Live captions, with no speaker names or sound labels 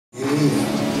here.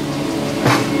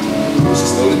 She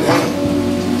slowed it down.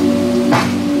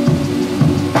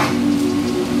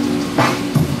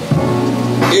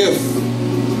 If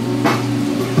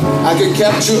I could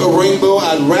capture a rainbow,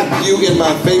 I'd wrap you in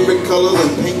my favorite colors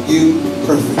and paint you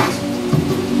perfect.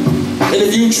 And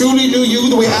if you truly knew you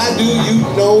the way I do,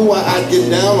 you'd know why I'd get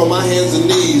down on my hands and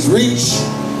knees, reach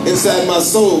inside my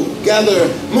soul, gather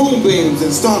moonbeams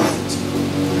and starlight,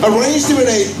 arrange them in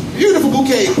a beautiful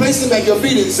bouquet, place them at your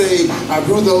feet and say, I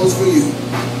grew those for you.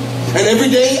 And every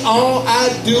day, all I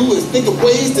do is think of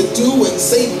ways to do and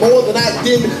say more than I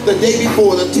did the day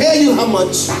before, to tell you how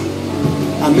much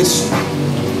I miss you.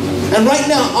 And right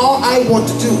now, all I want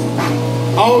to do,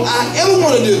 all I ever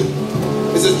want to do,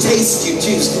 is to taste you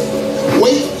Tuesday,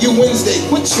 wait you Wednesday,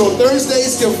 quit your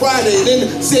Thursdays till Friday,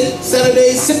 then sit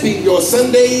Saturdays sipping your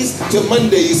Sundays till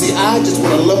Monday. You see, I just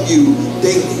want to love you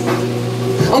daily.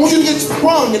 I want you to get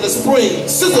sprung in the spring,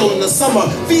 sizzle in the summer,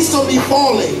 feast on me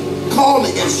falling,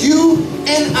 calling as you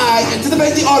and I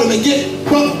anticipate the autumn and get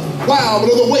buck wild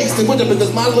below the waist in winter,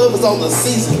 because my love is all the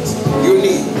seasons you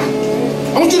need.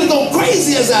 I want you to go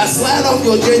crazy as I slide off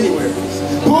your Januaries,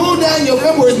 pull down your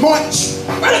February's, March,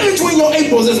 right in between your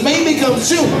Aprils as May becomes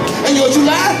June, and your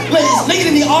July lays naked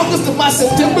in the August of my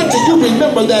September, till you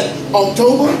remember that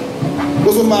October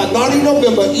was when my naughty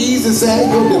November eased inside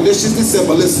your delicious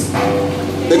December. Listen,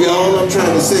 baby, all I'm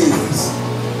trying to say is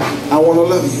I want to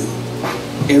love you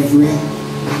every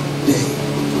day.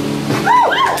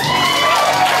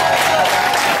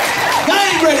 Y'all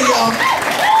ain't ready, y'all.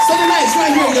 Sunday nights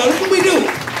right here, y'all. Look what we do.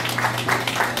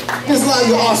 This line,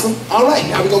 you're awesome. All right,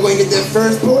 now we're going to go and get that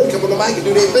first poet, come on the mic and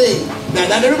do their thing. Now,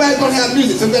 not everybody's going to have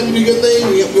music. Sometimes you do your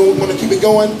thing. We want to keep it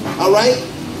going. All right?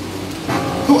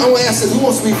 I want to ask this. Who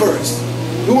wants to be first?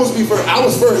 Who wants to be first? I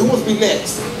was first. Who wants to be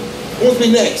next? Who wants to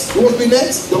be next? Who wants to be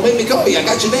next? Don't make me call you. I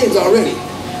got your names already.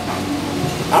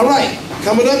 All right.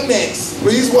 Coming up next,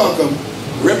 please welcome,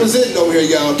 representing over here,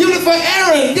 y'all. Give it for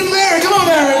Aaron. Give it for Aaron. Come on,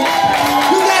 Aaron.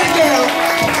 You got it, girl.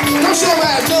 Don't show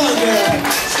my tongue, girl.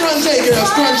 Strun J, girl.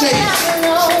 Strun J.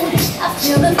 I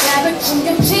feel the fabric from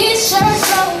your t-shirt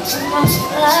on my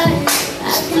body.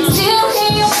 I can still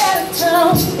hear your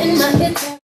baritone in my ear.